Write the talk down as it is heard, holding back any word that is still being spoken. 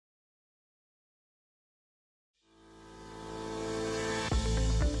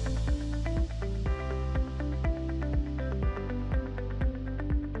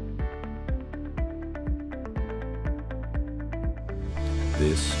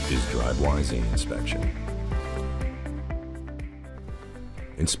This is Drivewyze inspection.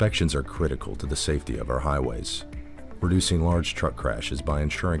 Inspections are critical to the safety of our highways, reducing large truck crashes by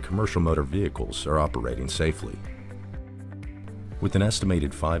ensuring commercial motor vehicles are operating safely. With an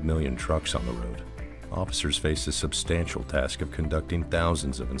estimated 5 million trucks on the road, officers face the substantial task of conducting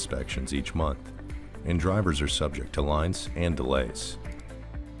thousands of inspections each month, and drivers are subject to lines and delays.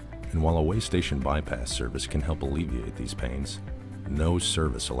 And while a way station bypass service can help alleviate these pains, no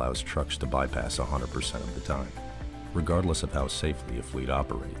service allows trucks to bypass 100% of the time, regardless of how safely a fleet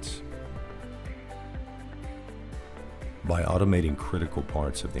operates. By automating critical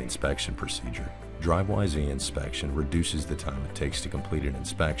parts of the inspection procedure, Drivewyze inspection reduces the time it takes to complete an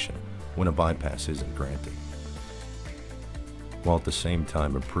inspection when a bypass isn't granted, while at the same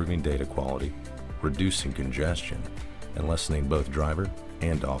time improving data quality, reducing congestion, and lessening both driver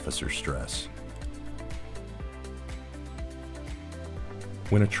and officer stress.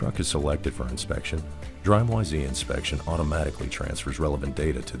 When a truck is selected for inspection, Drivewyze inspection automatically transfers relevant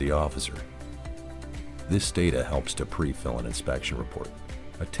data to the officer. This data helps to pre-fill an inspection report,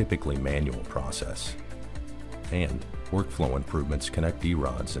 a typically manual process. And workflow improvements connect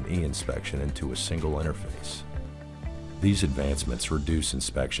E-rods and e-inspection into a single interface. These advancements reduce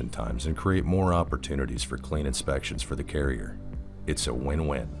inspection times and create more opportunities for clean inspections for the carrier. It's a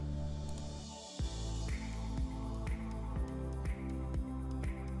win-win.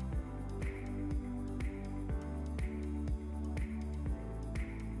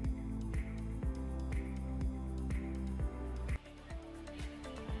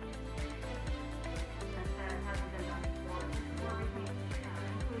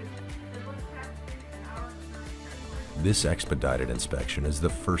 This expedited inspection is the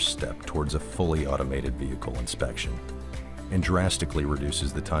first step towards a fully automated vehicle inspection and drastically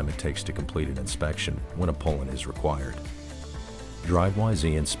reduces the time it takes to complete an inspection when a pull-in is required.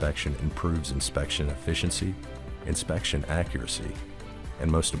 Drivewyze inspection improves inspection efficiency, inspection accuracy,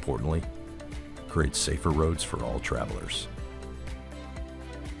 and most importantly, creates safer roads for all travelers.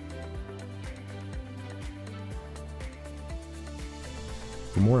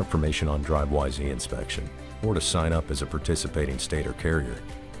 For more information on Drivewyze inspection, or to sign up as a participating state or carrier,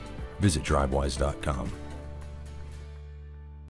 visit drivewyze.com.